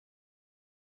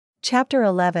Chapter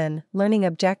 11, Learning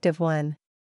Objective 1.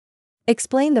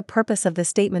 Explain the purpose of the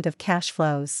statement of cash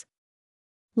flows.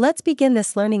 Let's begin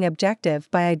this learning objective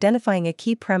by identifying a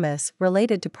key premise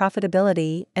related to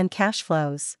profitability and cash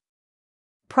flows.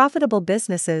 Profitable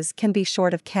businesses can be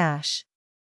short of cash.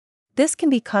 This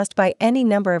can be caused by any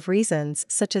number of reasons,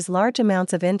 such as large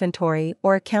amounts of inventory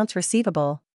or accounts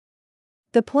receivable.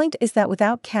 The point is that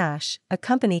without cash, a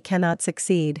company cannot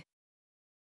succeed.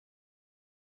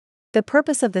 The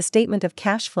purpose of the Statement of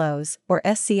Cash Flows, or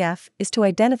SCF, is to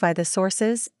identify the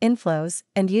sources, inflows,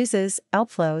 and uses,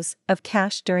 outflows, of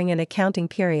cash during an accounting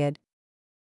period.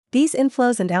 These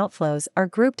inflows and outflows are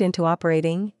grouped into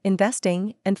operating,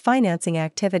 investing, and financing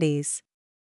activities.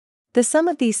 The sum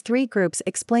of these three groups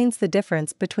explains the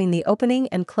difference between the opening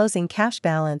and closing cash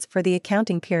balance for the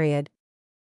accounting period.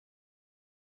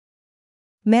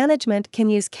 Management can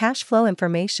use cash flow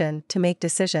information to make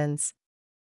decisions.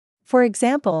 For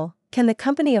example, can the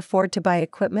company afford to buy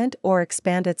equipment or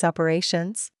expand its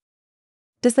operations?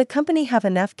 Does the company have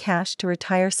enough cash to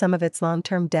retire some of its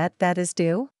long-term debt that is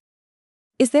due?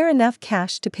 Is there enough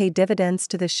cash to pay dividends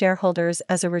to the shareholders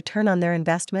as a return on their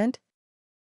investment?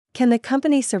 Can the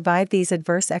company survive these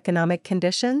adverse economic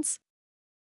conditions?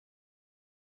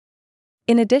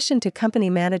 In addition to company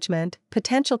management,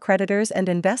 potential creditors and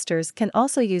investors can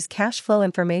also use cash flow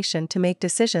information to make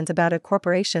decisions about a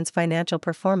corporation's financial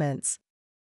performance.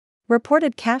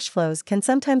 Reported cash flows can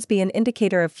sometimes be an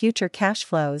indicator of future cash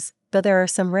flows, though there are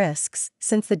some risks,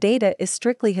 since the data is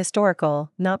strictly historical,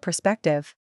 not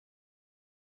prospective.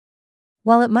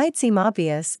 While it might seem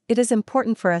obvious, it is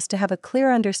important for us to have a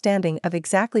clear understanding of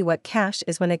exactly what cash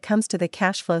is when it comes to the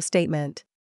cash flow statement.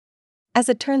 As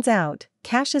it turns out,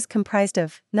 cash is comprised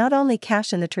of not only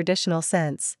cash in the traditional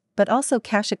sense, but also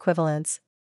cash equivalents.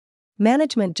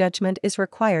 Management judgment is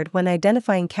required when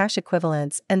identifying cash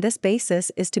equivalents, and this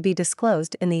basis is to be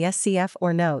disclosed in the SCF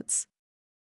or notes.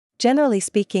 Generally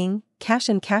speaking, cash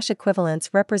and cash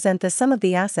equivalents represent the sum of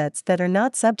the assets that are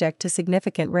not subject to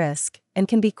significant risk, and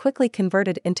can be quickly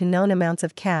converted into known amounts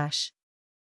of cash.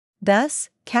 Thus,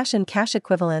 cash and cash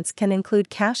equivalents can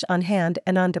include cash on hand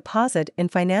and on deposit in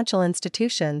financial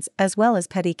institutions as well as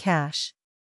petty cash.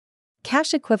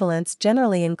 Cash equivalents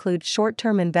generally include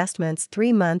short-term investments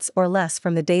 3 months or less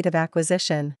from the date of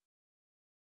acquisition.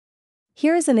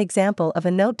 Here is an example of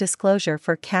a note disclosure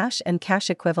for cash and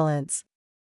cash equivalents.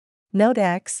 Note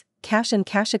X, cash and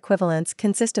cash equivalents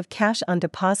consist of cash on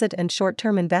deposit and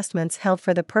short-term investments held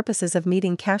for the purposes of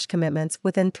meeting cash commitments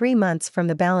within 3 months from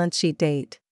the balance sheet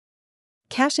date.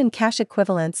 Cash and cash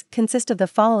equivalents consist of the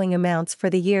following amounts for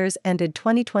the years ended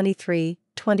 2023,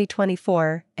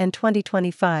 2024, and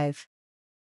 2025.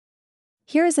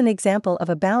 Here is an example of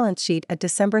a balance sheet at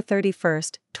December 31,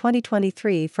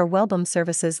 2023 for Wellbom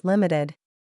Services Limited.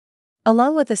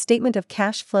 Along with a statement of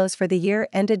cash flows for the year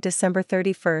ended December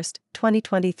 31,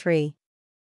 2023.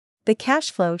 The cash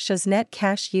flow shows net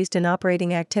cash used in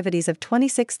operating activities of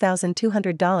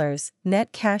 $26,200,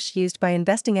 net cash used by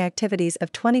investing activities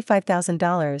of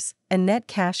 $25,000, and net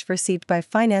cash received by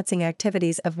financing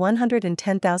activities of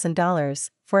 $110,000,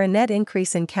 for a net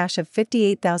increase in cash of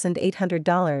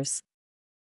 $58,800.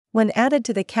 When added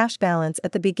to the cash balance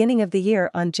at the beginning of the year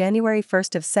on January 1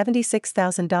 of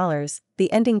 $76,000,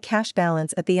 the ending cash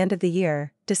balance at the end of the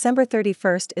year, December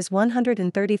 31, is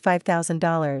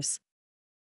 $135,000.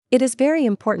 It is very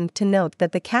important to note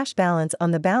that the cash balance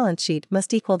on the balance sheet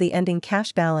must equal the ending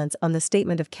cash balance on the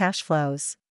statement of cash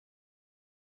flows.